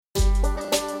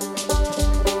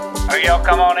y'all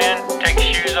come on in, take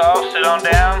your shoes off, sit on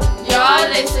down. You're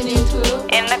listening to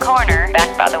In the Corner,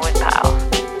 back by the woodpile.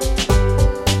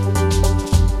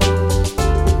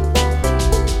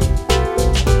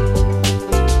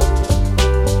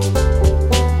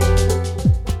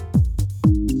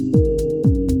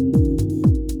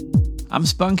 I'm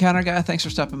Spun Counter Guy. Thanks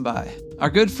for stopping by. Our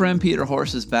good friend Peter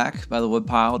Horst is back by the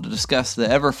woodpile to discuss the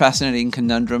ever-fascinating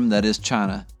conundrum that is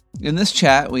China. In this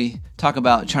chat, we talk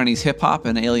about Chinese hip-hop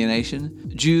and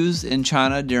alienation, Jews in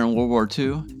China during World War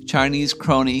II, Chinese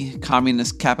crony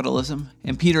communist capitalism,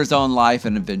 and Peter's own life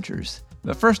and adventures.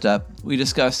 But first up, we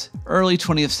discuss early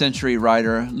 20th century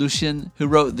writer Lu Xun, who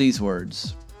wrote these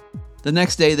words. The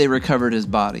next day they recovered his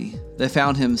body. They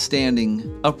found him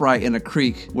standing upright in a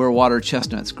creek where water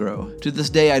chestnuts grow. To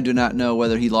this day I do not know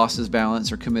whether he lost his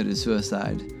balance or committed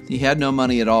suicide. He had no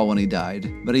money at all when he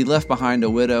died, but he left behind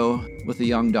a widow with a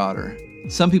young daughter.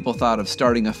 Some people thought of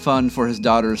starting a fund for his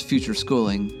daughter's future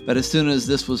schooling, but as soon as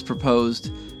this was proposed,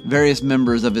 various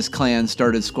members of his clan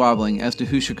started squabbling as to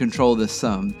who should control this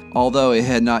sum, although it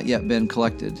had not yet been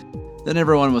collected. Then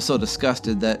everyone was so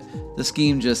disgusted that the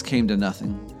scheme just came to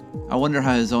nothing. I wonder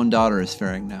how his own daughter is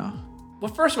faring now.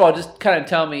 Well, first of all, just kind of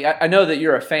tell me, I know that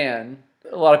you're a fan.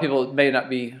 A lot of people may not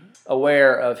be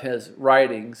aware of his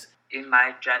writings. In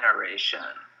my generation,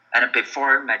 and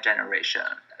before my generation,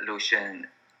 Lu Xun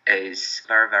is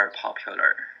very, very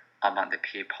popular among the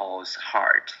people's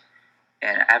heart.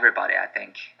 And everybody, I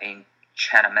think, in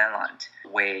China mainland,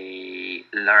 we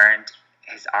learned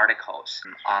his articles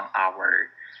on our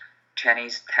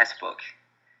Chinese textbook.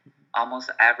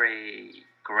 Almost every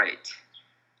grade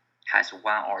has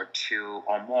one or two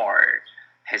or more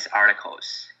his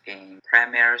articles in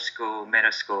primary school,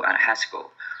 middle school, and high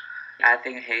school. I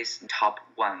think he's top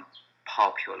one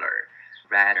popular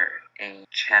writer in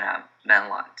China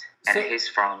mainland. And he's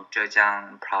from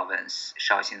Zhejiang province,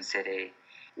 Shaoxing city.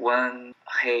 When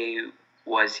he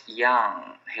was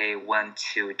young, he went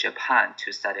to Japan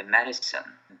to study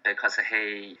medicine because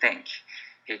he thinks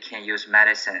he can use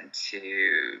medicine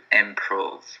to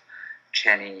improve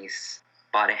Chinese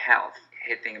body health.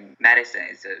 He thinks medicine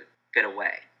is a good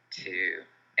way to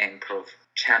improve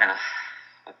China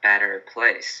a better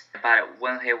place. But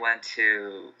when he went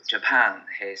to Japan,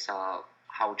 he saw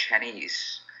how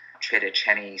Chinese treated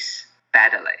Chinese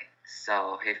badly.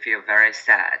 So he feel very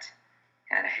sad,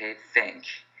 and he think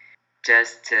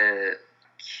just to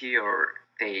cure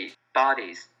the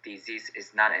body's disease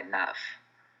is not enough.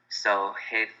 So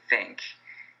he think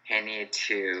he need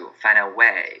to find a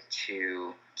way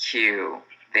to cure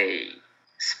the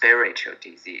spiritual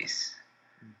disease.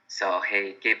 So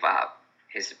he gave up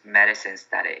his medicine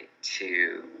study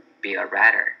to be a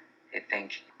writer. I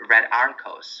think read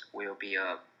articles will be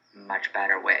a much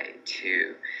better way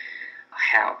to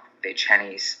help the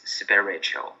Chinese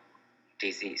spiritual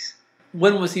disease.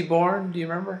 When was he born? Do you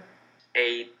remember?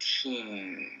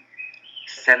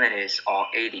 1870s or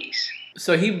 80s.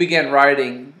 So he began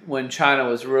writing when China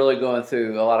was really going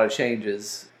through a lot of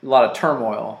changes, a lot of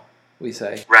turmoil, we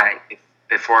say. Right.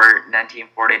 Before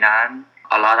 1949,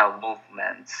 a lot of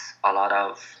movements, a lot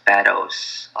of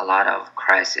battles, a lot of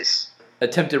crises.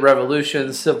 Attempted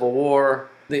revolution, civil war,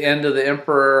 the end of the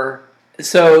emperor.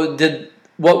 So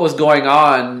what was going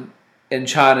on in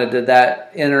China, did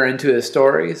that enter into his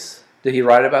stories? Did he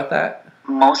write about that?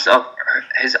 Most of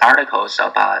his articles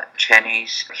about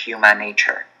Chinese human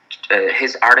nature.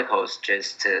 His articles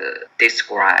just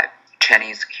describe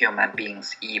Chinese human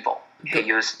beings evil. He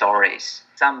used stories,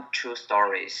 some true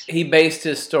stories. He based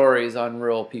his stories on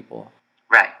real people.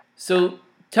 Right. So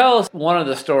tell us one of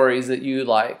the stories that you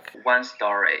like. One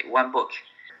book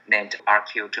named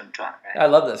RQ Zhengzhuan. Right? I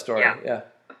love that story, yeah.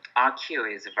 RQ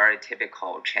is very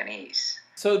typical Chinese.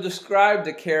 So describe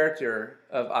the character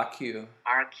of RQ.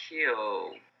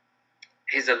 RQ,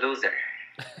 he's a loser.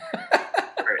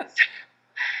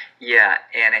 Yeah,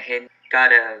 and he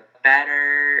got a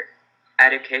better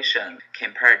education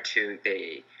compared to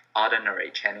the ordinary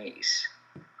Chinese.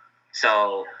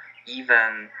 So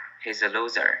even he's a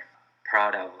loser,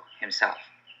 proud of himself.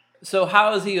 So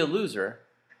how is he a loser?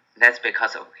 That's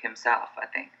because of himself, I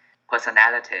think.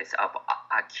 Personalities of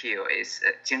RQ is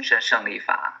精神胜利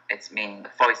法. It means,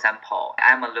 for example,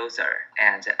 I'm a loser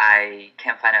and I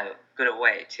can't find a good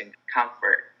way to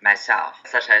comfort myself.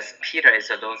 Such as Peter is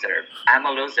a loser. I'm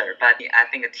a loser, but I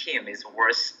think a team is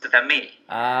worse than me.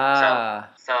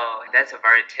 So that's a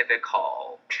very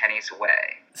typical Chinese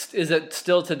way. Is it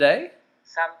still today?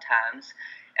 Sometimes.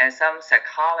 And some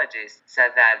psychologists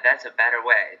said that that's a better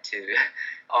way to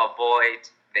avoid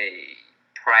the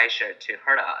pressure to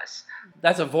hurt us.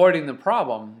 That's avoiding the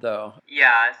problem, though.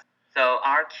 Yes. So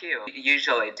RQ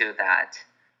usually do that.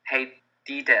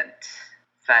 he didn't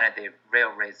find the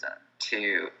real reason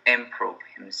to improve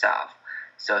himself,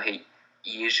 so he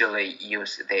usually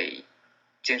used the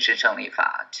精神胜利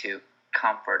法 to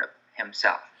comfort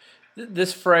himself.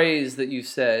 This phrase that you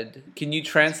said, can you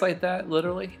translate that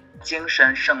literally? 精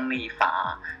神胜利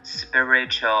法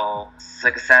spiritual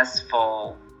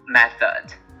successful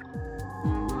method.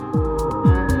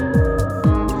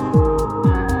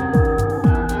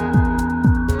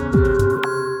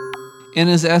 In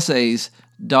his essays,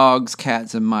 Dogs,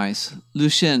 Cats, and Mice, Lu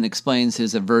Xun explains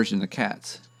his aversion to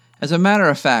cats. As a matter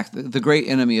of fact, the great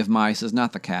enemy of mice is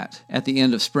not the cat. At the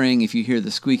end of spring, if you hear the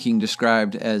squeaking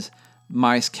described as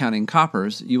mice counting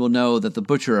coppers, you will know that the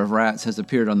butcher of rats has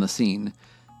appeared on the scene.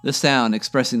 This sound,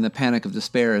 expressing the panic of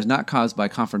despair, is not caused by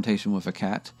confrontation with a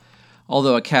cat.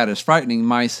 Although a cat is frightening,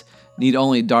 mice need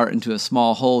only dart into a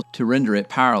small hole to render it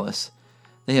powerless.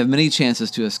 They have many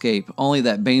chances to escape. Only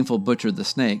that baneful butcher, the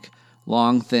snake,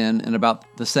 long, thin, and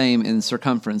about the same in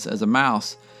circumference as a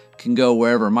mouse, can go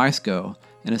wherever mice go,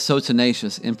 and is so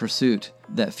tenacious in pursuit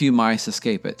that few mice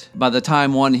escape it. By the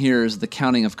time one hears the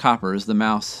counting of coppers, the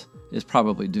mouse is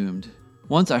probably doomed.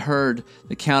 Once I heard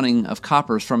the counting of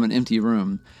coppers from an empty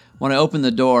room. When I opened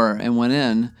the door and went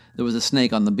in, there was a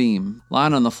snake on the beam.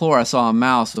 Lying on the floor, I saw a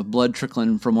mouse with blood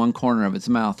trickling from one corner of its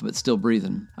mouth, but still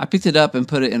breathing. I picked it up and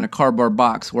put it in a cardboard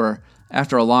box where,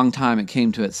 after a long time, it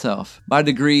came to itself. By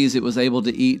degrees, it was able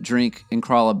to eat, drink, and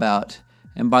crawl about,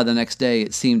 and by the next day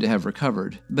it seemed to have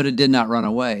recovered. But it did not run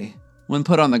away. When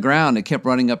put on the ground, it kept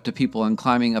running up to people and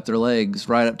climbing up their legs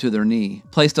right up to their knee.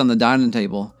 Placed on the dining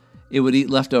table, it would eat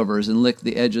leftovers and lick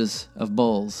the edges of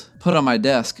bowls. Put on my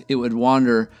desk, it would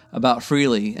wander about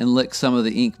freely and lick some of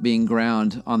the ink being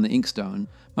ground on the inkstone.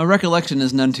 My recollection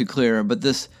is none too clear, but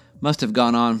this must have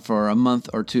gone on for a month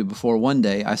or two before one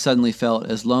day I suddenly felt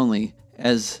as lonely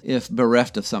as if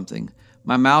bereft of something.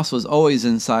 My mouse was always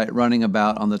in sight, running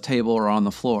about on the table or on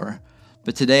the floor,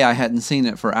 but today I hadn't seen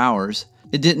it for hours.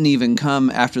 It didn't even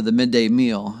come after the midday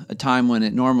meal, a time when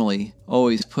it normally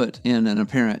always put in an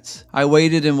appearance. I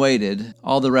waited and waited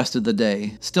all the rest of the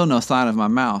day, still no sign of my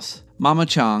mouse. Mama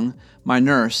Chang, my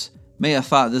nurse, may have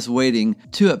thought this waiting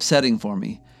too upsetting for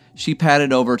me. She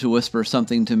padded over to whisper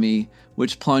something to me,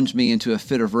 which plunged me into a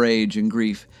fit of rage and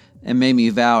grief and made me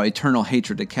vow eternal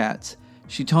hatred to cats.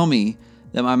 She told me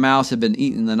that my mouse had been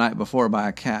eaten the night before by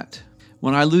a cat.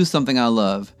 When I lose something I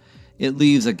love, it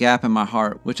leaves a gap in my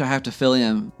heart, which I have to fill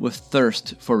in with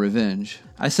thirst for revenge.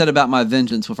 I set about my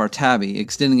vengeance with our tabby,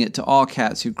 extending it to all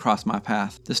cats who'd crossed my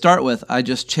path. To start with, I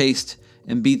just chased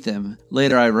and beat them.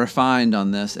 Later, I refined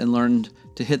on this and learned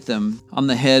to hit them on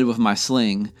the head with my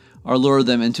sling, or lure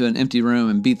them into an empty room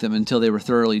and beat them until they were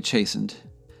thoroughly chastened.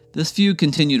 This feud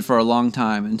continued for a long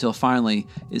time, until finally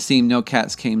it seemed no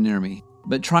cats came near me.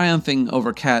 But triumphing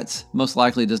over cats most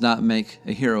likely does not make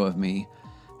a hero of me.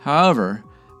 However,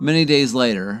 many days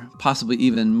later, possibly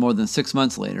even more than 6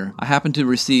 months later, I happened to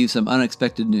receive some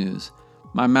unexpected news.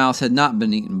 My mouse had not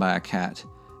been eaten by a cat.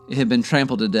 It had been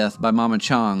trampled to death by Mama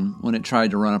Chang when it tried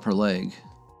to run up her leg.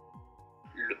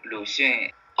 Lu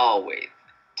Xun always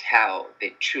tell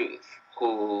the truth,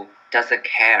 who doesn't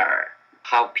care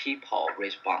how people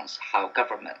respond, how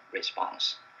government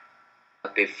responds.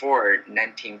 Before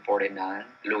 1949,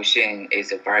 Lu Xun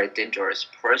is a very dangerous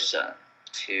person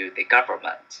to the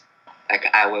government. Like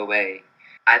Ai Weiwei,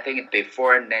 I think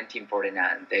before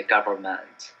 1949, the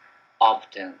government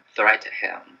often threatened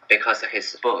him because of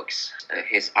his books,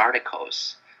 his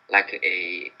articles, like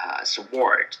a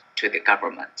sword to the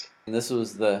government. And this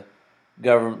was the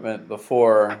government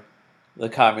before the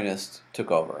communists took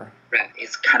over. Right,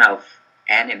 it's kind of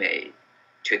enemy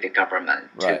to the government,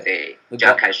 right. To the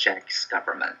Chiang Kai-shek's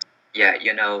government. Yeah,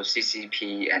 you know,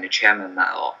 CCP and Chairman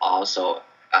Mao also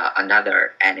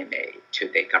another enemy to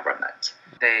the government.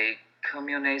 The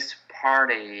Communist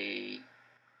Party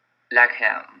like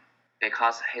him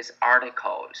because his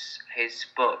articles, his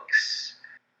books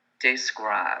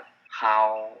describe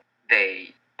how the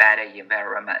better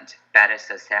environment, better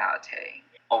society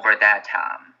over that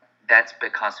time. That's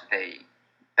because of the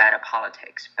better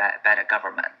politics, better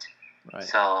government. Right.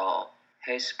 So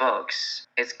his books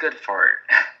is good for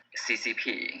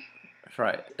CCP.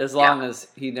 Right. As long as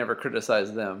he never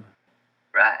criticized them.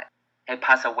 Right. He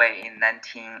passed away in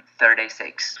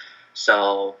 1936.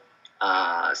 So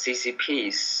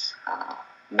CCP's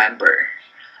member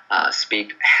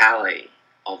speak highly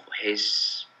of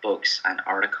his books and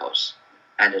articles.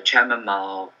 And Chairman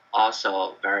Mao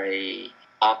also very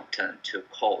often to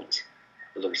quote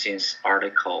Lu Xun's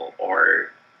article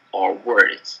or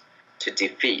words to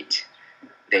defeat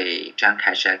the Chiang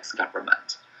Kai-shek's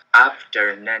government. After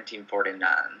 1949,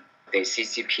 the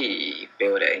CCP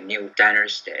built a new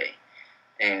dynasty,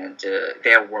 and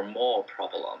there were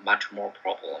much more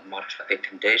problem, the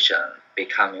condition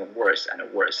becoming worse and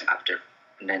worse after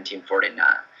 1949.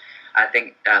 I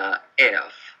think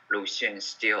if Lu Xun is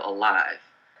still alive,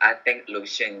 I think Lu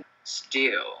Xun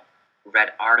still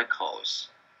read articles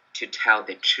to tell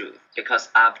the truth, because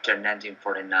after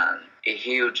 1949, a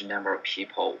huge number of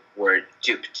people were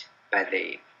duped by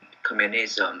the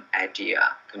communism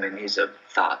idea, communism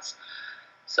thoughts.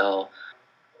 So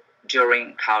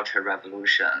during Cultural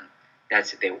Revolution,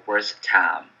 that's the worst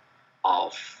time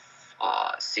of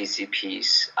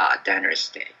CCP's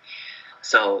dynasty.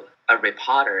 So a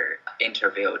reporter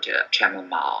interviewed Chairman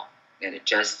Mao and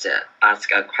just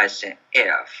asked a question: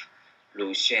 if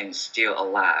Lu Xun is still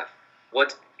alive,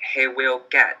 what he will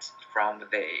get from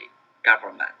the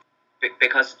government?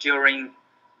 Because during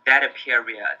that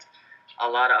period, a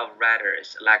lot of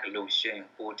writers like Lu Xun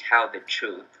who tell the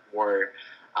truth were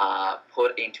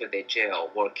put into the jail,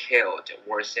 were killed,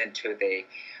 were sent to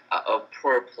a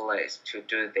poor place to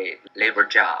do the labor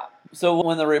job. So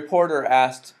when the reporter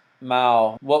asked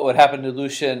Mao what would happen to Lu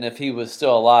Xun if he was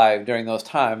still alive during those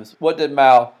times, what did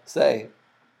Mao say?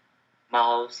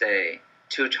 Mao said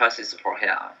 2 choices for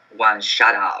him: one,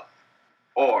 shut up,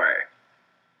 or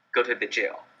go to the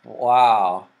jail.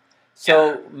 Wow.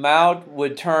 So Mao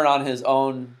would turn on his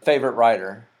own favorite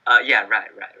writer. Yeah, right.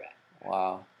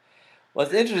 Wow. Well,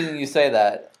 it's interesting you say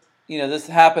that. You know, this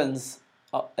happens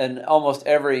in almost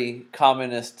every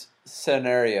communist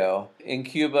scenario. In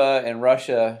Cuba and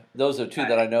Russia, those are two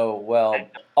that I know well.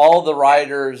 All the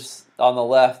writers on the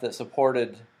left that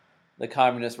supported the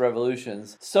communist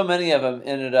revolutions, so many of them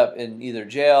ended up in either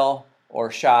jail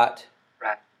or shot.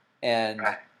 Right. And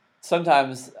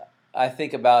sometimes I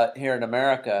think about here in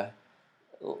America,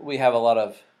 we have a lot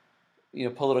of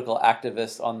political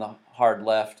activists on the hard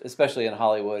left, especially in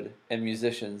Hollywood, and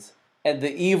musicians. And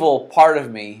the evil part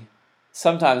of me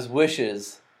sometimes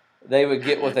wishes they would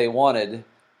get what they wanted,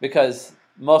 because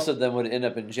most of them would end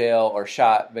up in jail or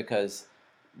shot because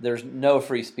there's no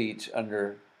free speech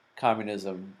under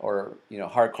communism or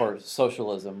hardcore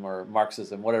socialism or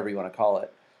Marxism, whatever you want to call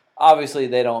it. Obviously,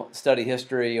 they don't study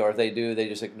history, or if they do, they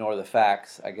just ignore the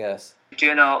facts, I guess. Do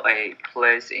you know a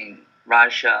place in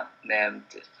Russia named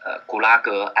Gulag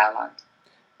Island?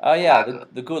 Oh, yeah,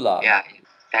 the Gulag. Yeah,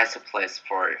 that's a place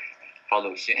for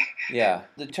Lu Xun. Yeah,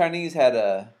 the Chinese had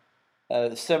a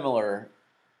similar...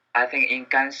 I think in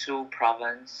Gansu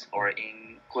province or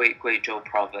in Guizhou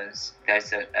province,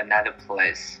 there's another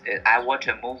place. I watched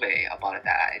a movie about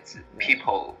that. It's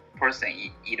person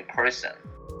eat person.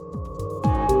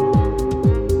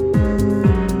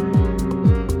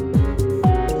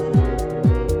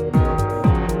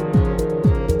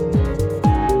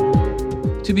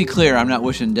 To be clear, I'm not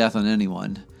wishing death on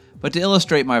anyone, but to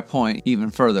illustrate my point even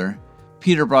further,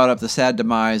 Peter brought up the sad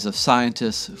demise of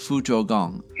scientist Fu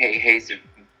Zhuogong. He's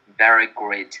very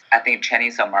great, I think,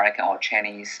 Chinese American or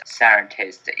Chinese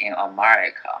scientist in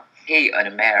America. He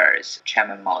admires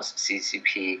Chairman Mao's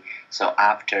CCP. So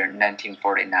after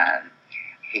 1949,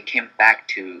 he came back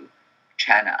to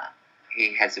China.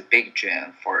 He has a big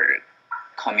dream for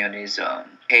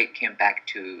communism. He came back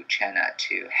to China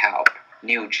to help.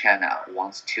 New China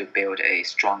wants to build a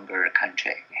stronger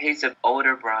country. He's the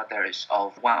older brother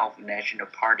of one of National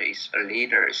Party's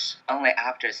leaders. Only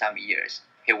after some years,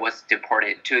 he was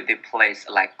deported to the place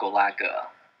like Gulag.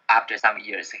 After some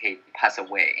years, he passed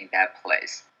away in that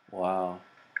place. Wow.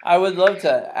 I would love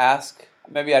to ask,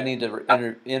 maybe I need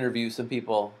to interview some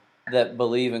people that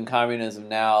believe in communism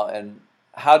now, and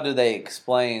how do they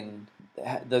explain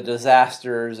the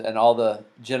disasters and all the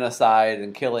genocide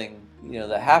and killing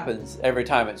that happens every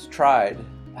time it's tried?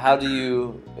 How do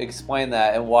you explain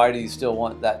that, and why do you still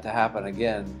want that to happen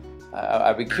again?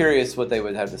 I'd be curious what they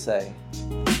would have to say.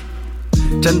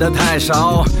 真的太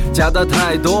少，假的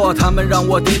太多，他们让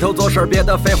我低头做事，别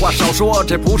的废话少说，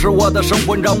这不是我的生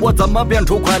活，让我怎么变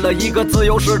出快乐？一个自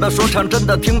由式的说唱，真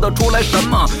的听得出来什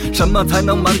么？什么才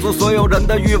能满足所有人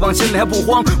的欲望？心里还不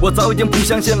慌，我早已经不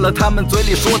相信了他们嘴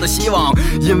里说的希望，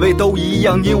因为都一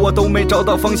样，你我都没找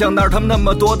到方向，哪儿他们那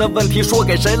么多的问题，说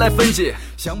给谁来分析？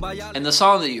想把压力。 And the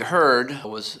song that you heard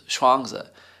was Shuangzi.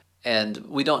 And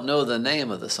we don't know the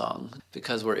name of the song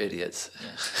because we're idiots.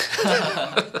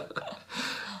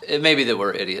 It may be that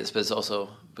we're idiots, but it's also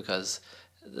because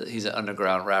he's an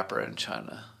underground rapper in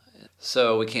China.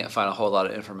 So we can't find a whole lot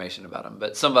of information about him.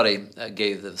 But somebody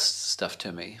gave this stuff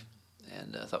to me,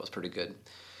 and I thought it was pretty good.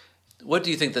 What do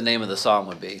you think the name of the song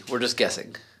would be? We're just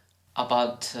guessing.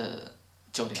 About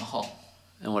 90后.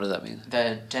 And what does that mean?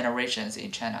 The generations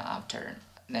in China after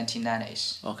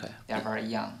 1990s. Okay. They are very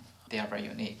young. They are very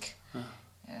unique.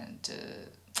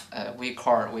 and we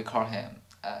call him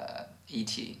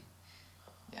E.T.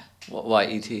 Yeah. Why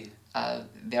E.T.?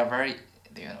 They are very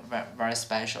very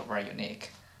special, very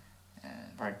unique,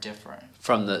 and very different.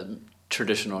 From the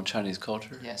traditional Chinese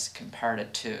culture? Yes,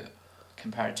 compared to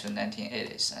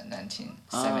 1980s and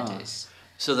 1970s.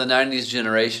 So the 90s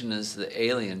generation is the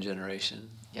alien generation.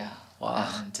 Yeah. Wow.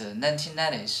 And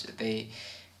 1990s they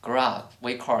grew up.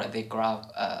 They grew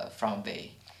up from the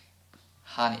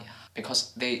honey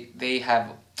because they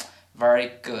have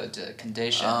very good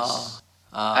conditions.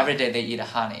 Every day they eat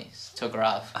honey to grow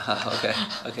up.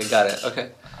 Okay, got it. Okay.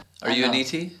 Are you an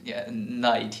ET? Yeah,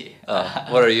 not ET. Oh,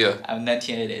 what are you? I'm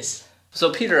 1980s.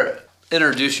 So Peter,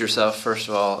 introduce yourself first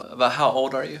of all. About how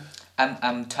old are you?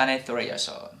 I'm 23 years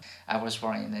old. I was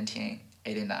born in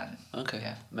 1989. Okay.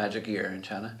 Yeah. Magic year in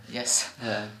China. Yes.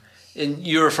 Yeah. And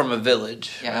you were from a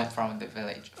village. Yeah, right? I'm from the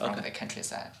village, from the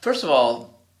countryside. First of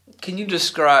all, can you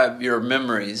describe your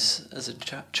memories as a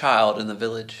child in the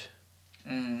village?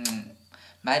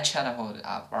 My childhood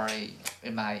are very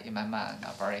in my mind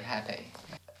are very happy.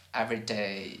 Every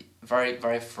day, very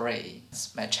very free.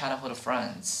 My childhood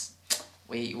friends,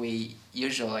 we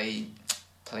usually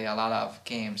play a lot of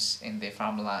games in the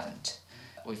farmland.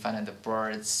 We find the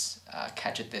birds,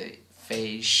 catch the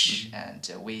fish, and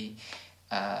we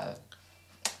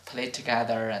play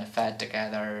together and fight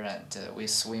together, and we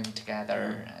swim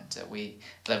together, and we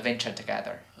adventure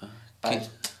together. But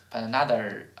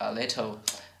another little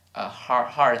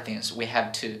hard things, we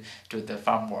have to do the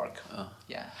farm work.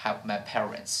 Yeah, help my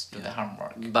parents do the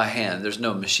homework. By hand, there's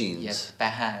no machines. Yes, by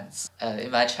hands.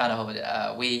 In my childhood,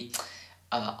 we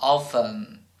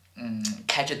often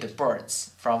catch the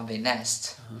birds from the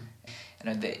nest.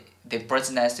 The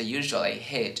bird's nest usually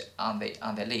hid on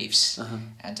the leaves,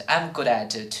 and I'm good at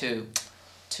to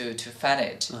find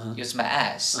it. Use my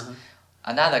eyes.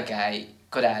 Another guy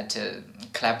good at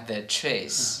climb the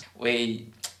trees. We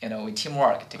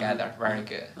teamwork together. Very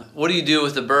good. What do you do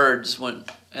with the birds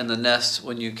and the nest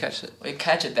when you catch it? We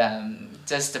catch them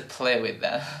just to play with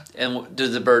them. And do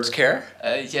the birds care?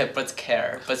 Yeah, birds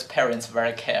care. Birds' parents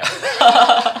very care.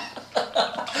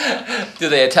 Do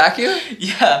they attack you?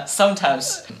 Yeah,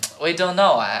 sometimes. We don't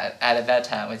know at that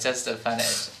time. We just find it.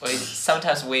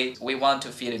 Sometimes we want to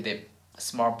feed the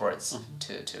small birds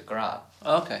to grow up.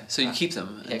 Okay, so you keep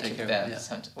them and Yeah, take keep care them. of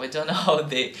them. We don't know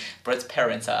the birds'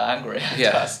 parents are angry at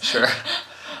Yeah, us. sure.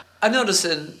 I notice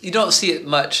you don't see it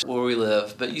much where we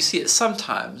live, but you see it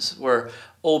sometimes where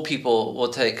old people will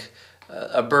take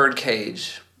a bird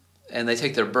cage and they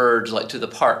take their birds like to the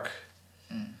park.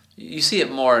 You see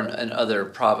it more in other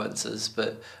provinces,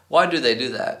 but why do they do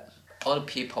that? Old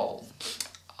people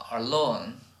are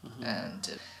alone,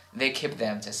 and they keep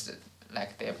them just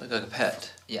like they. Like a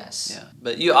pet. Yes. Yeah,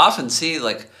 but you often see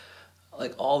like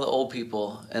all the old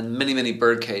people and many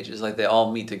bird cages, like they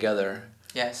all meet together.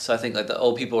 Yes. So I think like the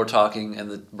old people are talking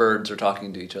and the birds are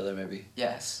talking to each other maybe.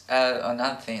 Yes.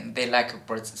 Another thing, they like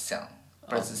birds song.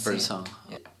 Bird song.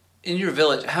 Yeah. In your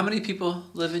village, how many people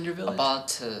live in your village? About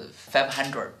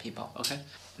 500 people. Okay.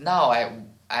 Now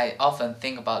I often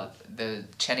think about the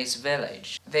Chinese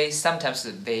village. Sometimes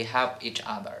they help each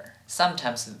other.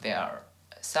 Sometimes they are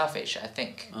selfish, I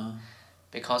think,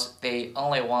 because they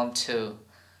only want to,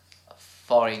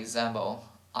 for example,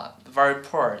 very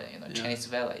poor, Chinese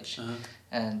village,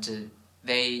 and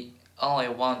they only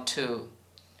want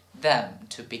them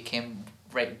to become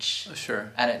rich.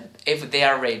 Sure. And if they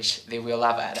are rich, they will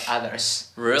laugh at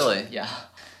others. Really? Yeah.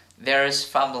 There's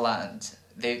farmland.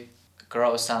 They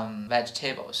grow some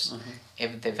vegetables.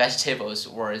 If the vegetables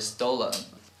were stolen,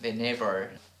 they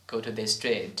never go to the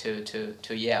street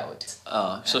to yell.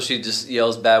 Oh, so she just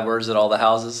yells bad words at all the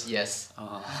houses? Yes.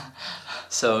 Oh.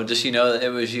 So does she know that it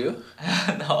was you?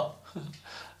 No.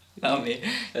 Not me.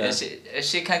 Yeah.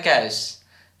 She can guess.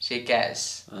 She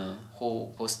guess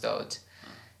who stole.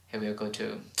 He will go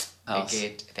to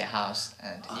the house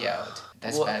and yelled.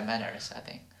 That's bad manners, I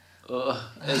think.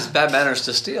 It's bad manners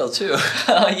to steal too.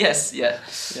 Yes, yeah.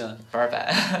 Yeah. Very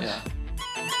bad. Yeah.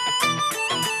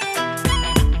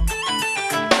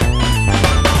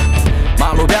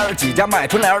 马路边几家卖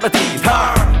春联的地摊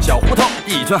儿，小胡同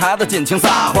一群孩子尽情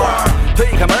撒欢儿，推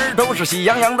开门都是喜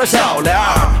洋洋的笑脸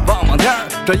儿。望望天儿，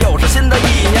这又是新的一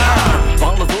年儿，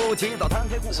忘了祖祈祷摊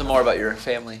开故。 Some more about your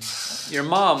family. Your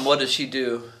mom, what does she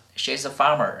do? She's a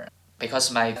farmer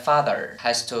because my father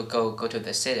has to go to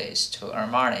the cities to earn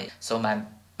money. So my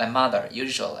mother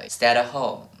usually stay at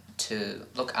home to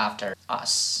look after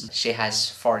us. She has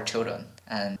 4 children,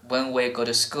 and when we go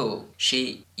to school,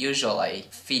 she usually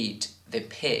feed the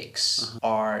pigs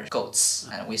or goats,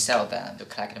 and we sell them to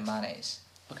collect the monies.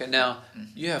 Okay, now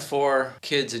you have 4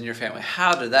 kids in your family.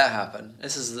 How did that happen?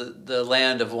 This is the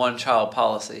land of one-child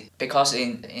policy. Because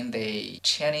in the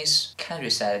Chinese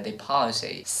countryside, the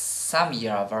policy, some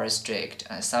years are very strict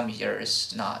and some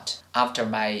years not. After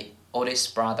my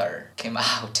oldest brother came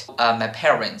out, my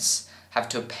parents have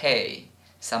to pay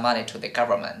some money to the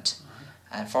government.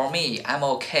 And for me, I'm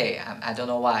okay. I don't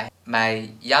know why.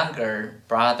 My younger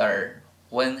brother,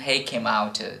 when he came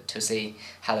out to say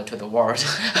hello to the world,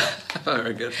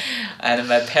 Very good. and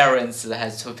my parents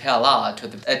had to pay a lot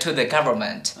to the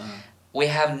government. We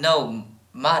have no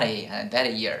money, and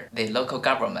that year the local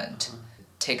government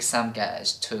take some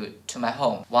guys to my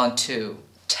home, want to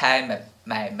tie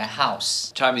my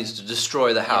house. Chinese to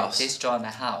destroy the house. Yeah, destroy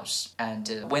my house.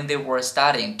 And when they were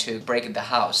starting to break the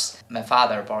house, my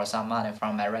father borrowed some money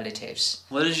from my relatives.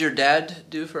 What does your dad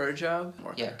do for a job?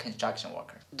 Yeah, construction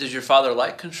worker. Does your father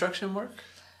like construction work?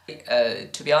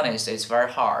 To be honest, it's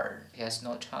very hard. He has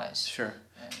no choice. Sure.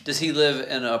 Does he live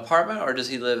in an apartment or does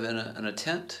he live in a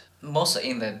tent? Mostly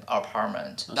in the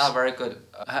apartment. Not very good.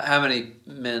 How many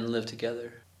men live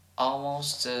together?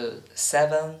 Almost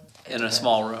 7. In a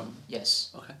small room?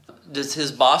 Yes. Okay. Does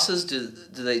his bosses,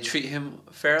 do they treat him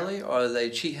fairly or do they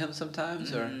cheat him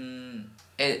sometimes? Or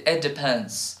It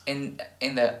depends. In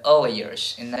the early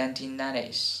years, in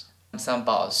 1990s, some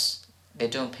boss, they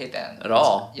don't pay them. At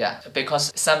all? Yeah,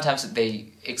 because sometimes they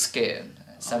escape.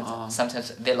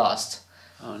 Sometimes they lost.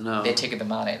 Oh no. They take the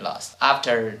money lost.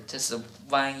 After just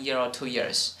 1 year or 2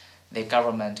 years, the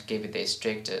government gave the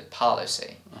strict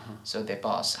policy. So the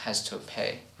boss has to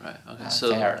pay Right.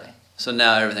 Okay. fairly. So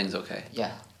now everything's okay.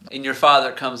 Yeah. And your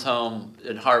father comes home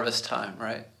in harvest time,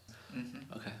 right?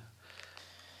 Okay.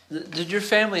 Did your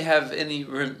family have any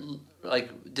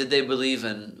did they believe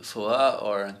in Fu'e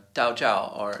or Dao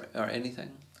Jiao or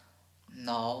anything?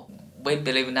 No, we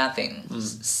believe nothing.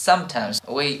 Sometimes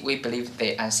we believe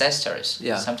the ancestors.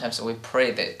 Yeah. Sometimes we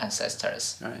pray the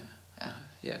ancestors. Right.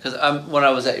 Yeah. Because when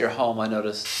I was at your home, I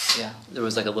noticed there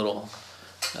was like a little.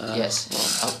 Yes.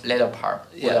 A little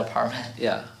apartment.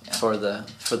 Yeah. For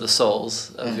the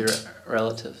souls of your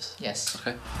relatives. Yes.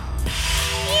 Okay.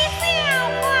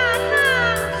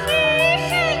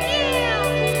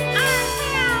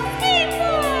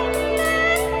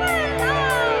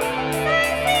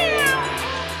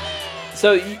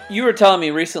 So you were telling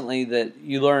me recently that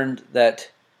you learned that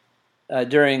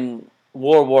during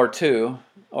World War II,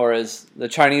 or as the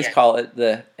Chinese call it,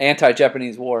 the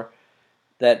anti-Japanese war,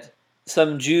 that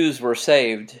some Jews were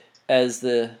saved, as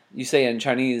you say in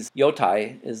Chinese,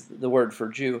 Youtai is the word for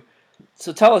Jew.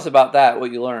 So tell us about that,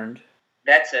 what you learned.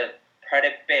 That's a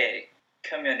pretty big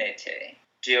community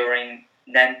during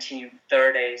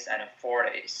 1930s and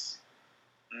 40s.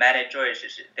 Many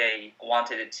Jews, they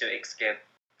wanted to escape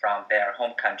from their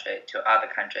home country to other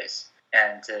countries.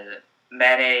 And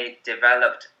many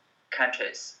developed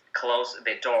countries closed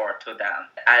the door to them.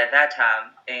 At that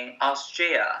time, in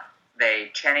Austria, the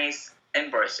Chinese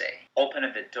embassy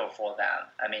opened the door for them.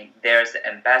 I mean, there's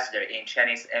an ambassador in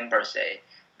Chinese embassy.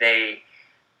 They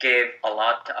gave a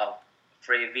lot of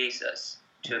free visas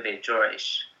to the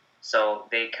Jewish, so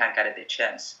they can get the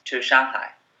chance to Shanghai.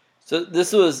 So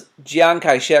this was Chiang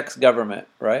Kai-shek's government,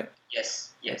 right?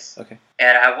 Yes. Okay.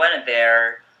 And I went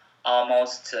there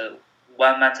almost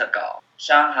 1 month ago.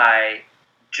 Shanghai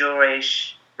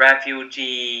Jewish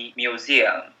Refugee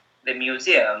Museum. The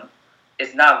museum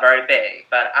is not very big,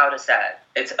 but outside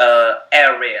it's an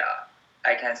area.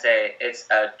 I can say it's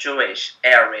a Jewish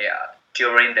area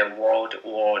during the World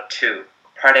War II.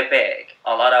 Pretty big.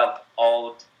 A lot of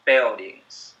old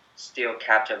buildings still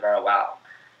kept very well.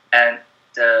 And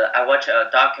I watched a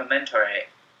documentary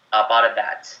about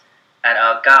that. And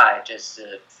a guy just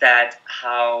said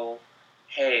how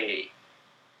he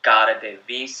got the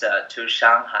visa to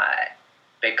Shanghai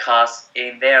because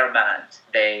in their mind,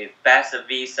 the best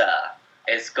visa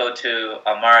is go to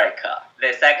America.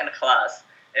 The second class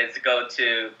is go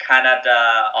to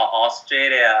Canada or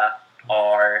Australia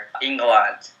or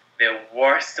England. The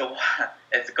worst one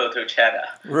is go to China.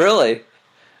 Really?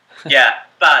 Yeah,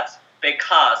 but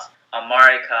because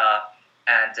America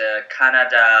and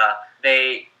Canada,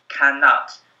 they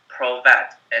cannot provide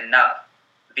enough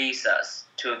visas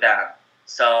to them.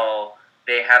 So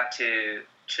they have to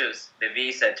choose the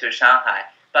visa to Shanghai.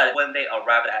 But when they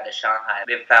arrived at Shanghai,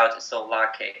 they felt so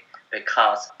lucky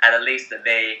because at least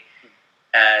they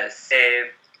saved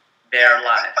their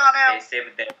life. They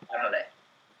saved their family.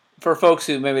 For folks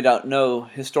who maybe don't know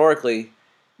historically,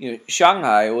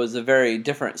 Shanghai was a very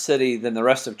different city than the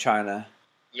rest of China.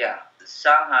 Yeah,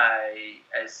 Shanghai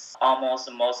is almost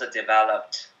the most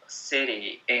developed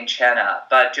city in China,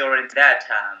 but during that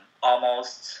time,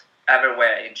 almost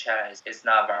everywhere in China is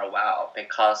not very well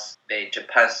because the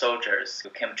Japan soldiers who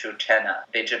came to China,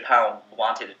 the Japan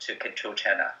wanted to control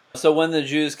China. So when the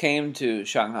Jews came to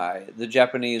Shanghai, the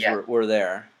Japanese were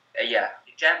there. Yeah,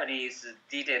 the Japanese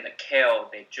didn't kill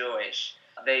the Jewish.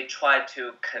 They tried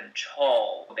to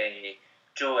control the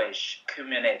Jewish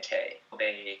community.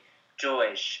 The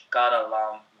Jewish got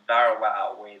along very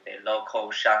well with the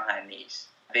local Shanghainese.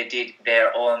 They did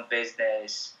their own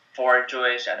business for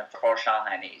Jewish and for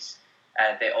Shanghainese.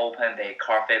 And they opened the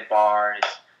coffee bars,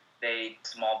 the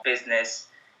small business.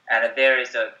 And there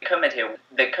is a committee.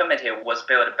 The committee was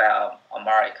built by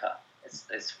America.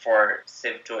 It's for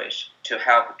Save Jewish, to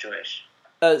help Jewish.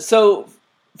 So,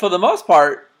 for the most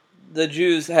part, the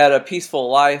Jews had a peaceful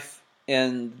life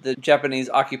in the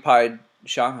Japanese-occupied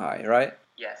Shanghai, right?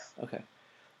 Yes. Okay.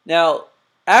 Now,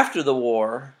 after the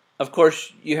war, of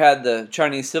course, you had the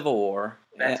Chinese Civil War.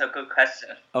 That's a good question.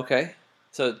 Okay.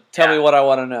 So, tell me what I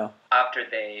want to know. After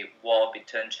the war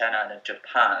between China and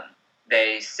Japan,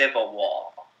 the Civil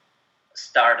War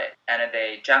started, and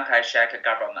the Chiang Kai-shek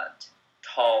government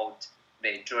told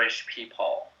the Jewish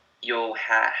people, you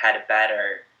had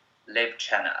better leave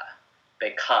China,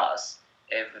 because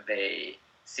if the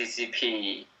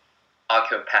CCP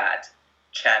occupied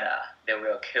China, they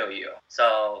will kill you.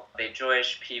 So the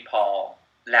Jewish people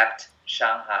left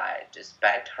Shanghai just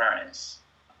by turns.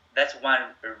 That's one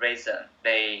reason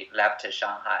they left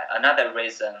Shanghai. Another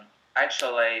reason,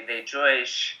 actually, the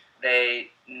Jewish, they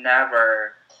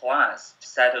never plans to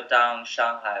settle down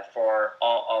Shanghai for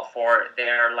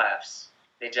their lives.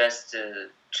 They just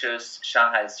choose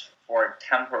Shanghai for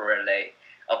temporarily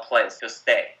a place to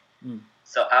stay.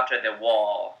 So after the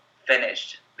war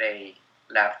finished, they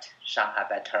left Shanghai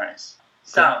by turns.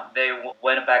 Some they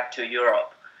went back to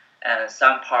Europe, and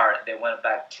some part they went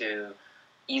back to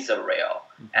Israel,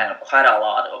 and quite a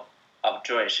lot of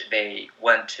Jewish they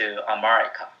went to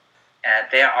America. And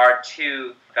there are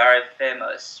two very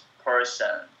famous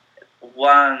persons.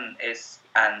 One is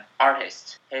an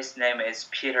artist. His name is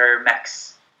Peter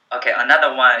Max. Okay,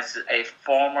 another one is a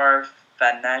former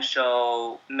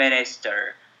financial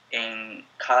minister in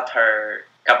Qatar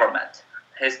government.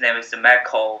 His name is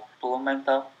Michael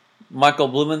Blumenthal. Michael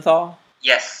Blumenthal?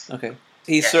 Yes. Okay.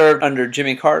 He served under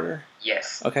Jimmy Carter?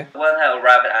 Yes. Okay. When I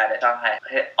arrived at Shanghai,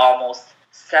 almost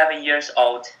 7 years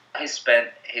old, he spent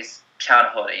his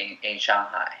childhood in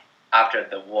Shanghai. After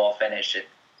the war finished,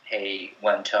 he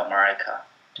went to America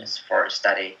just for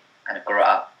study and grew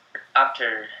up.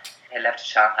 After he left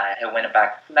Shanghai, he went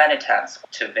back many times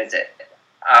to visit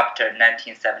after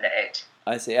 1978.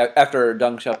 I see. After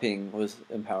Deng Xiaoping was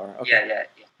in power. Okay.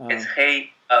 Yeah. Is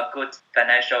he a good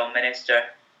financial minister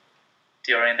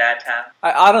during that time?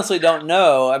 I honestly don't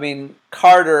know. I mean,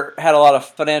 Carter had a lot of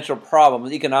financial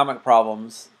problems, economic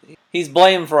problems. He's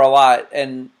blamed for a lot,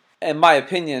 and in my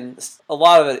opinion, a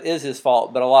lot of it is his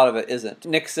fault, but a lot of it isn't.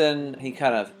 Nixon, he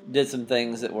kind of did some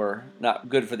things that were not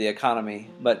good for the economy,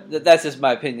 but that's just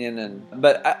my opinion.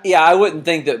 But I wouldn't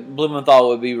think that Blumenthal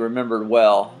would be remembered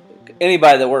well.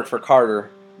 Anybody that worked for Carter,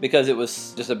 because it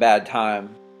was just a bad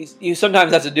time. You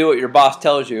sometimes have to do what your boss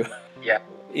tells you. Yeah.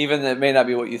 Even that it may not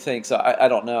be what you think, so I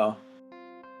don't know.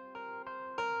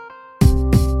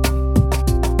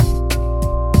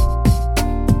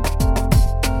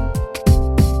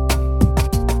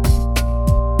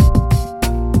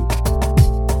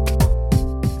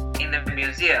 In the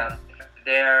museum,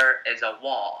 there is a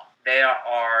wall. There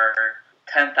are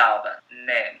 10,000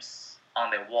 names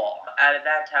on the wall. At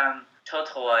that time,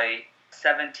 totally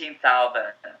 17,000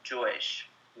 Jewish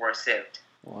were saved.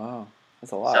 Wow,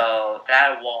 that's a lot. So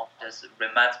that wall just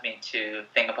reminds me to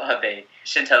think about the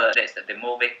Schindler's List, the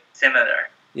movie, similar.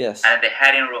 Yes. And the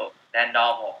Hiding Room, that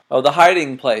novel. Oh, The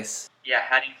Hiding Place. Yeah,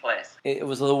 Hiding Place. It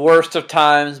was the worst of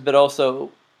times, but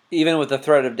also, even with the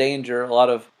threat of danger, a lot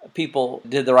of people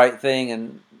did the right thing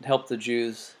and helped the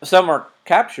Jews. Some were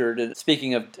captured. And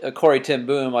speaking of Corrie ten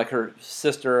Boom, like her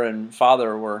sister and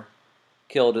father were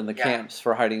killed in the camps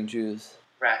for hiding Jews.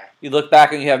 Right. You look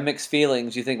back and you have mixed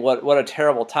feelings. You think, what a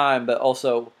terrible time, but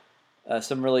also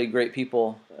some really great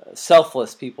people,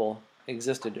 selfless people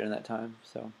existed during that time.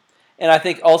 So, and I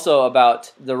think also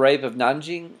about the rape of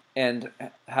Nanjing and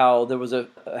how there was a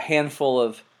handful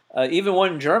of, even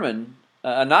one German,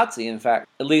 a Nazi, in fact,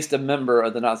 at least a member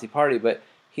of the Nazi Party, but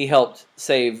he helped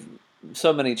save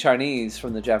so many Chinese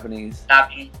from the Japanese.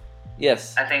 Labin.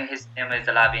 Yes. I think his name is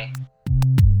Labin.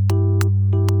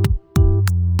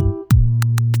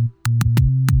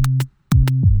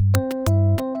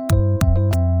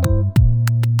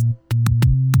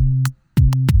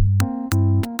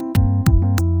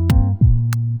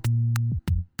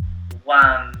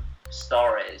 One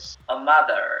story is a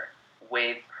mother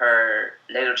with her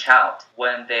little child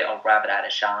when they arrived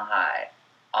at Shanghai,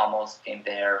 almost in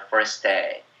their first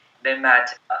day. They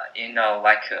met,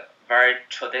 like a very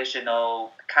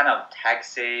traditional kind of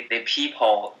taxi. The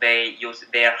people, they use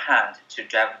their hand to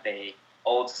drive the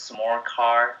old small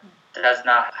car. Does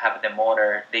not have the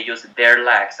motor. They use their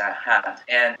legs and hand.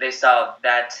 And they saw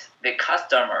that the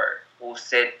customer who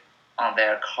sit on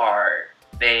their car,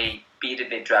 they beat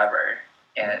the driver.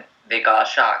 And they got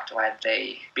shocked when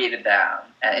they beat them.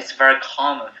 And it's a very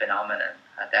common phenomenon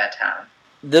at that time.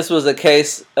 This was a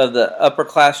case of the upper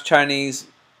class Chinese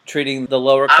treating the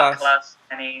lower class? Upper class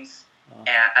Chinese,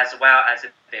 and as well as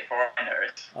the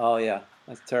foreigners. Oh, yeah.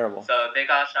 That's terrible. So they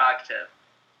got shocked.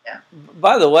 Yeah.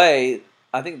 By the way,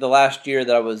 I think the last year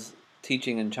that I was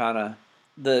teaching in China,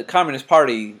 the Communist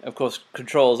Party, of course,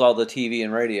 controls all the TV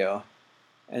and radio.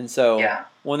 And so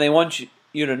when they want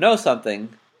you to know something,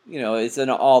 it's in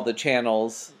all the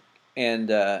channels and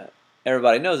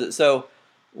everybody knows it. So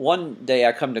one day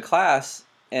I come to class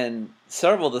and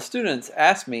several of the students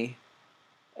asked me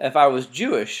if I was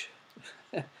Jewish.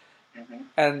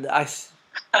 And I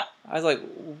was like,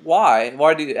 why?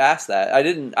 Why do you ask that? I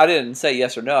didn't say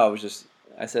yes or no.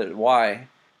 I said, why?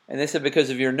 And they said, because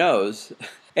of your nose.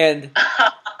 And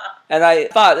I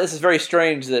thought, this is very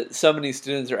strange that so many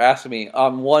students are asking me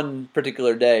on one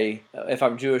particular day if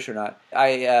I'm Jewish or not.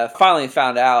 I finally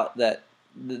found out that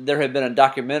there had been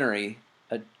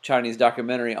a Chinese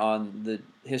documentary on the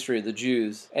history of the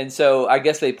Jews. And so I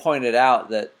guess they pointed out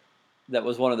that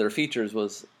was one of their features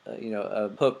was, a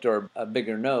hooked or a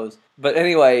bigger nose. But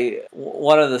anyway,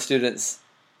 one of the students,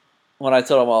 when I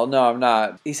told him, well, no, I'm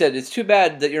not, he said, it's too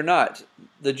bad that you're not.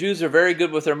 The Jews are very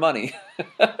good with their money.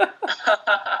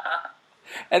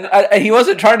 And he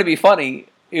wasn't trying to be funny.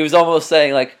 He was almost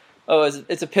saying like, oh,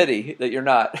 it's a pity that you're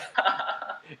not.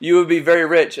 You would be very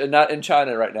rich and not in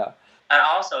China right now. And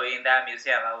also in that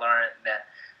museum, I learned that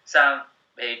some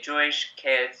Jewish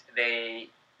kids, they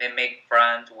make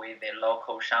friends with the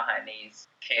local Shanghainese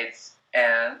kids.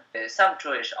 And some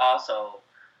Jewish also,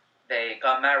 they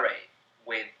got married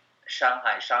with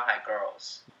Shanghai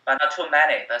girls. But not too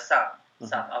many, but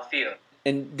a few.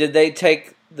 And did they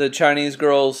take the Chinese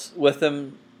girls with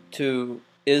them to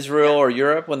Israel or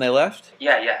Europe when they left?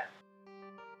 Yeah.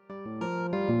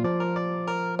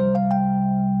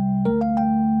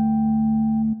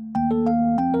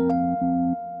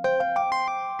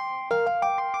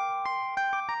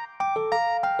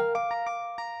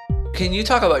 Can you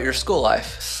talk about your school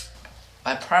life?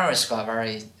 My primary school, I'm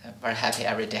very, very happy,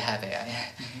 every day happy.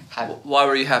 Why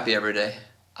were you happy every day?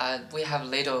 We have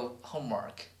little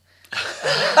homework.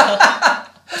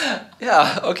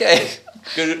 Yeah, okay.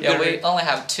 Good. We only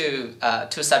have two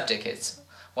subjects.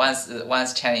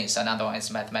 One's Chinese, another one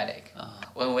is mathematics.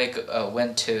 When we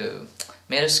went to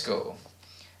middle school,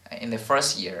 in the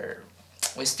first year,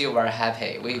 we still very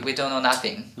happy. We don't know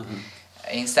nothing. Mm-hmm.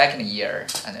 In second year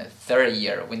and the third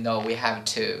year, we know we have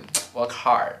to work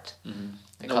hard.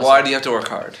 Mm-hmm. Why do you have to work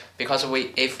hard? Because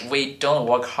if we don't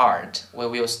work hard, we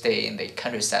will stay in the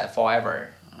countryside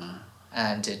forever.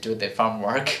 And do the farm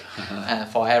work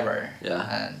forever.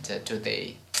 Yeah. And do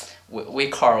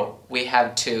we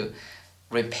have to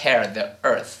repair the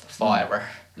earth forever.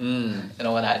 You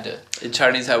know what I do? In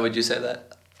Chinese, how would you say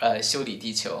that? 修理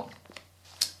地球.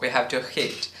 We have to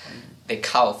hit the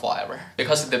cow forever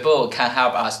because the bull can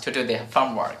help us to do the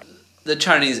farm work. The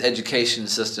Chinese education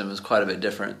system is quite a bit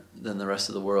different than the rest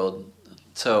of the world.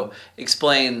 So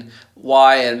explain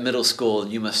why in middle school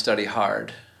you must study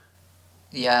hard.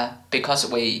 Yeah, because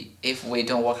if we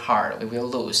don't work hard, we will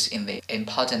lose in the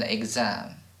important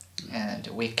exam, and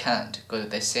we can't go to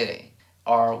the city,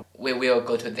 or we will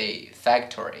go to the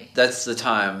factory. That's the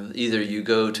time. Either you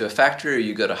go to a factory or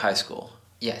you go to high school.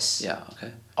 Yes. Yeah,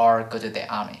 okay. Or go to the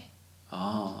army.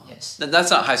 Oh. Yes.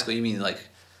 That's not high school. You mean like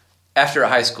after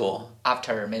high school?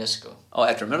 After middle school. Oh,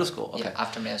 after middle school. Okay. Yeah,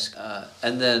 after middle school.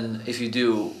 And then if you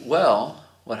do well,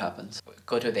 what happens?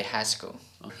 Go to the high school.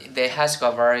 Okay. The high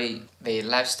school the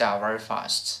lifestyle very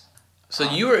fast. So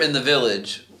you were in the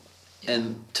village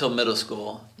until middle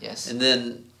school. Yes. And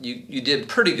then you did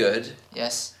pretty good.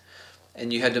 Yes.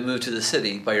 And you had to move to the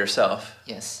city by yourself.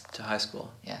 Yes. To high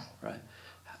school. Yeah. Right.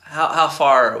 How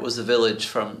far was the village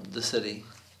from the city?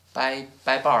 By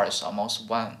bus, almost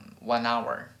one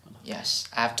hour. Yes,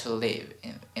 I have to live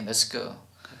in the school.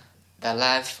 Okay. The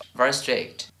life very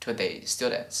strict to the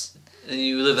students. And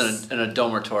you live in a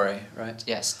dormitory, right?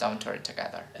 Yes, dormitory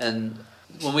together. And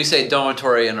when we say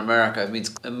dormitory in America,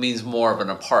 it means more of an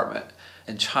apartment.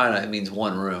 In China, it means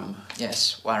one room.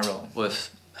 Yes, one room. With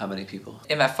how many people?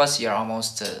 In my first year,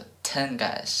 almost 10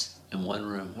 guys. In one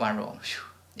room. One room. Whew.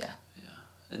 Yeah.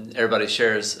 And everybody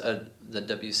shares the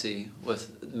WC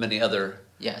with many other,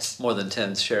 Yes. more than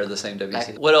 10 share the same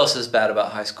WC. What else is bad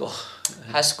about high school?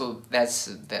 High school, that's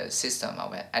the system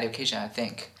of education, I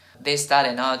think. They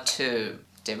study not to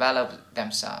develop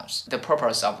themselves. The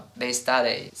purpose of they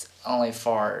study is only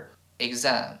for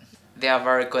exam. They are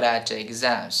very good at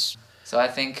exams. So I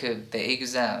think the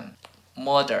exam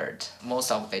murdered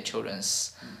most of the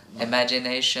children's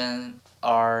imagination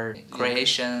or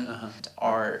creation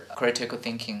or critical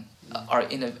thinking or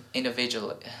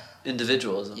individual.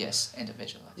 Individualism. Yes,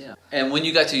 individual. Yeah. And when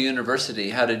you got to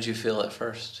university, how did you feel at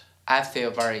first? I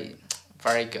feel very,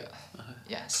 very good.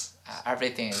 Yes,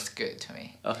 everything is good to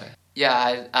me. Okay.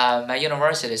 Yeah, my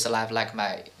university is like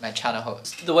my childhood.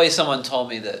 The way someone told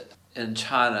me that in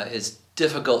China it's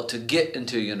difficult to get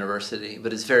into a university,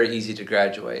 but it's very easy to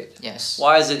graduate. Yes.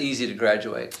 Why is it easy to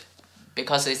graduate?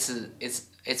 Because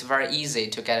it's very easy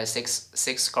to get a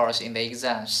six scores in the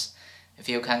exams. If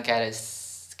you can get a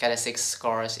 6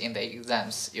 scores in the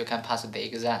exams, you can pass the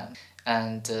exam.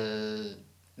 And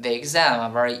the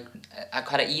exam are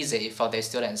quite easy for the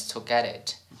students to get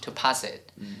it, to pass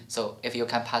it. So if you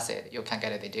can pass it, you can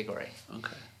get the degree.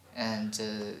 Okay. And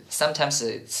sometimes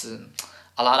it's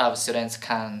a lot of students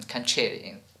can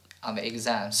cheat on the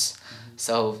exams.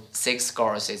 So 6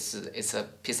 scores is a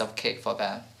piece of cake for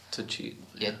them. To cheat.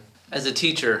 Yeah. As a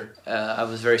teacher, I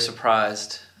was very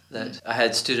surprised that I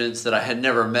had students that I had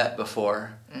never met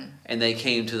before, and they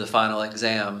came to the final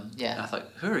exam. Yeah. And I thought,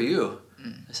 "Who are you?"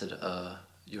 I said,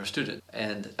 "You're a student."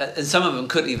 And some of them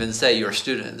couldn't even say you're a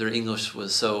student. Their English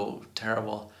was so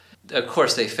terrible. Of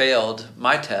course, they failed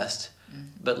my test,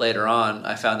 but later on,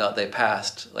 I found out they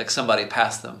passed. Like somebody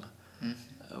passed them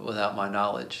without my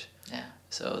knowledge. Yeah.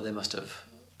 So they must have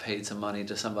paid some money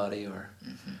to somebody, or.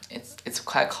 It's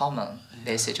quite common,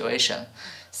 this situation.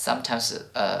 Sometimes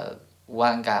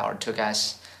one guy or two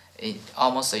guys,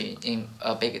 almost in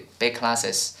big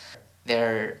classes,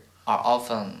 there are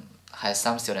often has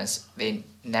some students, they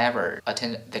never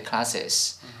attend the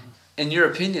classes. In your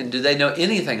opinion, do they know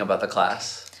anything about the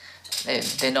class?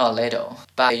 They know a little,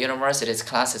 but university's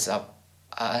classes are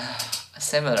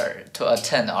similar to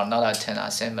attend or not attend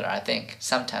are similar, I think,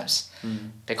 sometimes,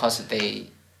 because the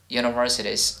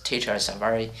university's teachers are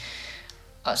very,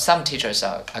 some teachers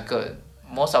are good,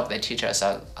 most of the teachers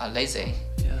are lazy.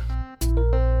 Yeah.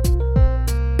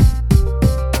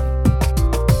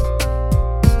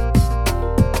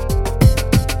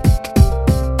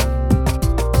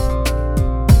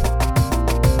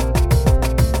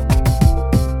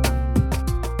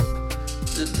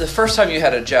 The first time you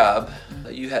had a job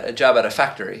at a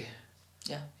factory.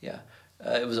 Yeah. Yeah.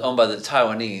 It was owned by the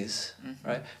Taiwanese,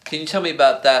 right? Can you tell me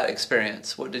about that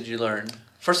experience? What did you learn?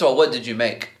 First of all, what did you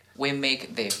make? We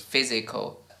make the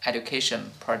physical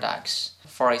education products.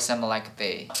 For example, like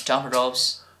the jump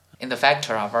ropes in the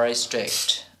factory are very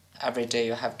strict. Every day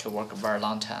you have to work a very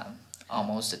long time,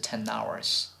 almost 10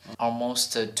 hours.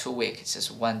 Almost 2 weeks,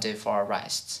 just 1 day for a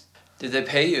rest. Did they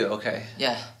pay you okay?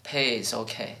 Yeah, pay is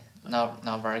okay.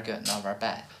 Not very good, not very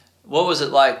bad. What was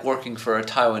it like working for a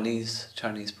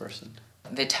Chinese person?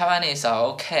 The Taiwanese are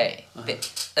okay. The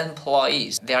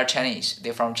employees, they are Chinese.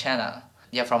 They're from China.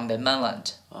 They're from the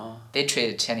mainland. They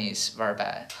treat Chinese very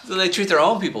bad. So they treat their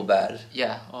own people bad?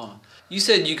 Yeah. Oh. You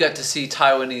said you got to see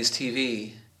Taiwanese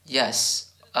TV.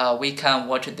 Yes. We can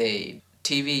watch the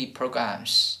TV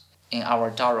programs in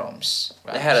our dorms.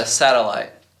 Right? They had a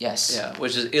satellite. Yes. Yeah,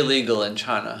 which is illegal in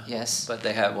China. Yes. But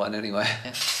they had one anyway.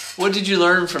 Yeah. What did you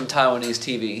learn from Taiwanese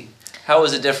TV? How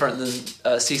was it different than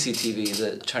CCTV,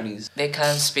 the Chinese? They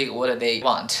can speak what they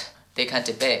want. They can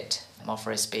debate, more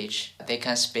free speech. They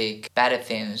can speak bad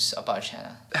things about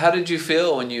China. How did you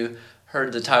feel when you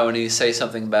heard the Taiwanese say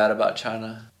something bad about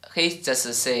China? He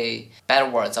just say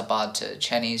bad words about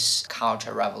Chinese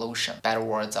culture revolution, bad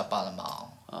words about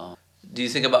Mao. Oh. Do you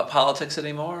think about politics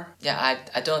anymore? Yeah,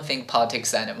 I don't think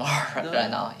politics anymore right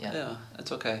now. Yeah,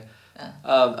 that's okay. Yeah.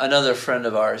 Another friend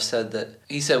of ours said that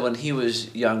he said when he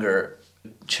was younger,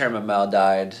 Chairman Mao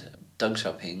died, Deng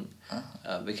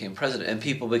Xiaoping became president, and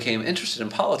people became interested in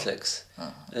politics.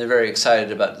 They're very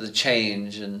excited about the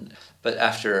change, but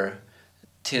after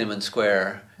Tiananmen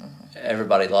Square,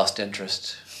 everybody lost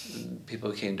interest.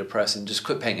 People became depressed and just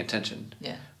quit paying attention.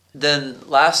 Yeah. Then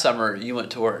last summer you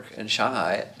went to work in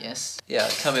Shanghai. Yes. Yeah,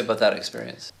 tell me about that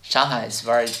experience. Shanghai is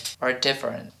very, very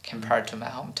different compared to my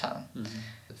hometown.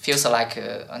 It feels like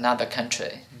another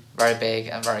country, very big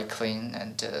and very clean,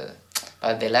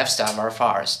 but the lifestyle very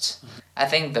fast. I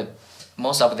think that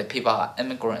most of the people are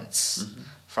immigrants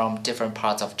from different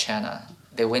parts of China.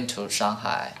 They went to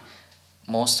Shanghai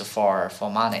most for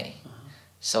money.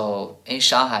 So in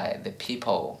Shanghai, the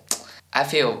people, I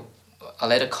feel a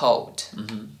little cold.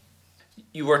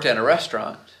 You worked at a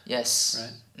restaurant, Yes.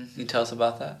 right? Can you tell us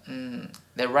about that?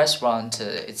 The restaurant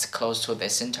is close to the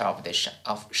center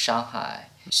of Shanghai,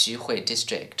 Xuhui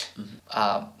district.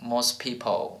 Most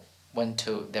people went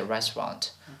to the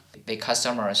restaurant. The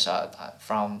customers are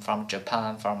from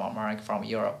Japan, from America, from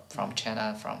Europe, from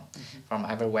China, from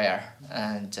everywhere.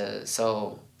 And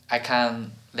so I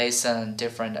can listen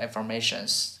different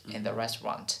informations in the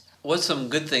restaurant. What's some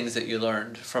good things that you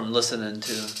learned from listening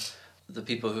to the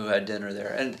people who had dinner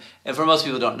there? And for most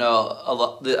people who don't know,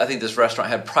 I think this restaurant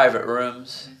had private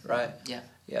rooms, right? Yeah.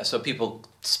 Yeah, so people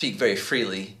speak very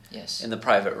freely Yes. in the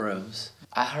private rooms.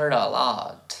 I heard a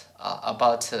lot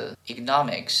about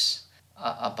economics,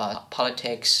 about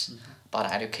politics,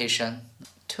 about education.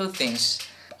 Two things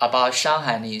about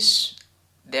Shanghainese.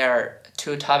 There are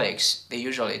two topics they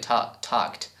usually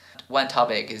talked. One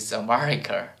topic is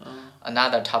America.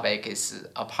 Another topic is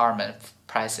apartment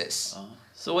prices.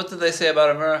 So what did they say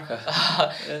about America?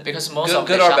 Because most good, of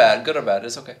good the or bad? Good or bad?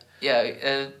 It's okay.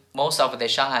 Yeah, most of the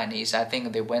Shanghainese, I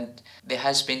think they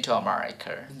has been to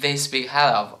America. They speak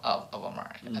highly of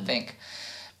America, I think.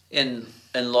 In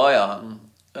Loyang,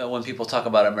 when people talk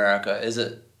about America, is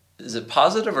it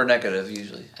positive or negative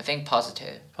usually? I think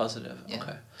positive. Positive. Yeah.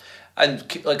 Okay.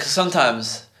 And like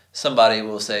sometimes somebody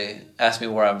will ask me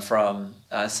where I'm from.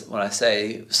 When I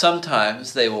say,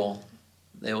 sometimes they will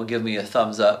give me a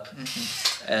thumbs up,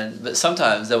 but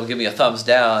sometimes they will give me a thumbs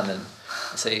down and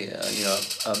say,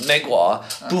 美国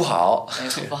不好.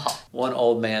 One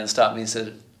old man stopped me and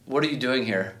said, "What are you doing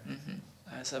here?"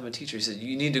 I said, "I'm a teacher." He said,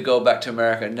 "You need to go back to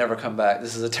America and never come back.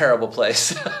 This is a terrible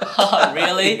place."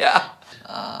 Really? Yeah.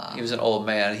 He was an old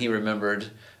man. He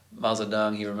remembered Mao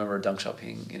Zedong. He remembered Deng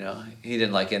Xiaoping. He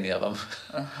didn't like any of them.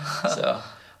 So,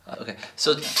 okay.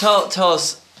 So tell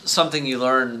us something you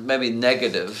learned, maybe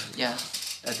negative. Yeah.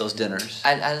 At those dinners.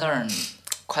 I learned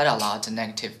quite a lot of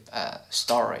negative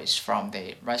stories from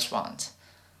the restaurant,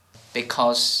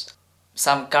 because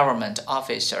some government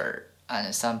officer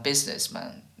and some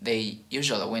businessmen, they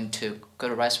usually went to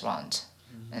good restaurant,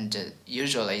 and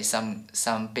usually some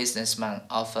businessmen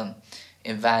often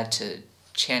invite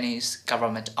Chinese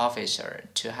government officer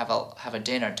to have a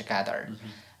dinner together,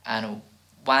 and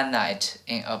one night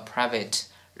in a private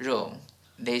room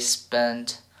they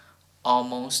spent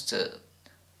almost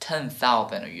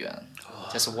 10,000 yuan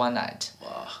just one night.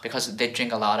 Wow. Because they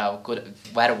drink a lot of good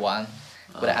white wine,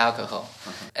 good alcohol.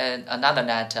 And another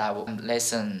night I will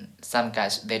listen some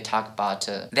guys, they talk about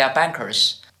they are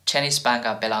bankers. Chinese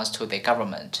banker belongs to the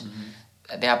government.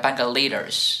 They are banker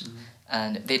leaders,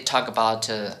 and they talk about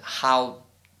how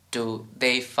do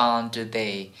they found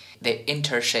the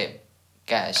internship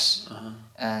guys.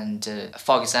 And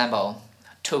for example,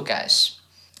 two guys,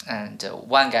 and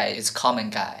one guy is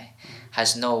common guy,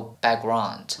 has no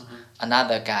background.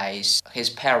 Another guy his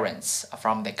parents are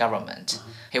from the government.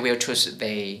 He will choose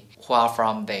who are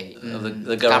from the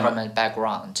government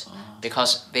background,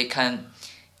 because they can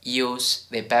use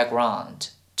the background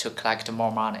to collect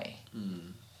more money.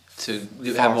 To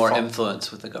have more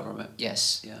influence with the government.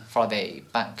 Yes. Yeah. For the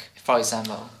bank. For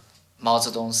example, Mao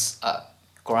Zedong's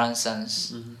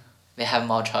grandsons, they have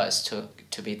more choice to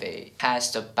be the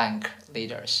past bank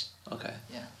leaders. Okay.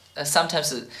 Yeah.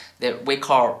 Sometimes we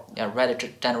call red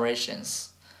generations.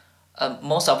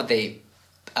 Most of the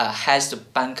has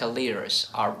bank leaders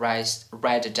are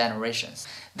red generations.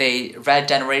 The red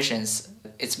generations,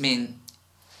 it means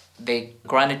the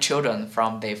grandchildren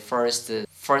from the first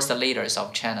leaders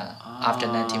of China after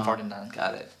 1949.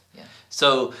 Got it. Yeah.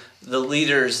 So the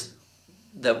leaders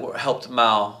that helped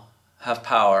Mao have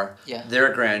power,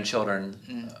 their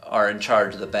grandchildren are in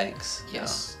charge of the banks.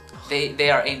 Yes.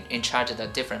 They are in charge of the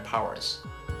different powers.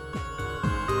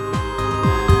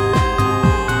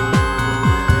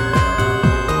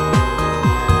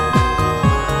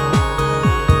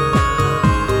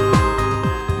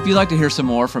 If you'd like to hear some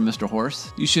more from Mr.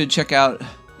 Horse, you should check out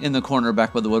In the Corner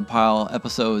Back by the Woodpile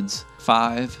episodes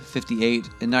 5, 58,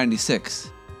 and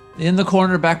 96. The In the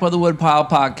Corner Back by the Woodpile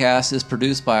podcast is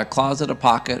produced by a closet, a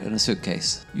pocket, and a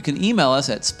suitcase. You can email us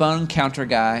at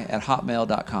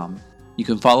spuncounterguy@hotmail.com. You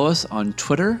can follow us on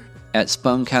Twitter at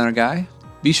spuncounterguy.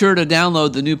 Be sure to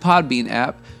download the new Podbean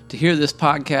app to hear this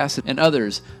podcast and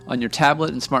others on your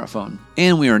tablet and smartphone.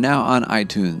 And we are now on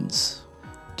iTunes.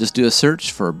 Just do a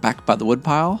search for Back by the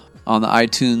Woodpile on the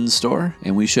iTunes store,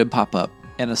 and we should pop up.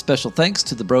 And a special thanks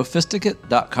to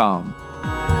thebrofisticate.com.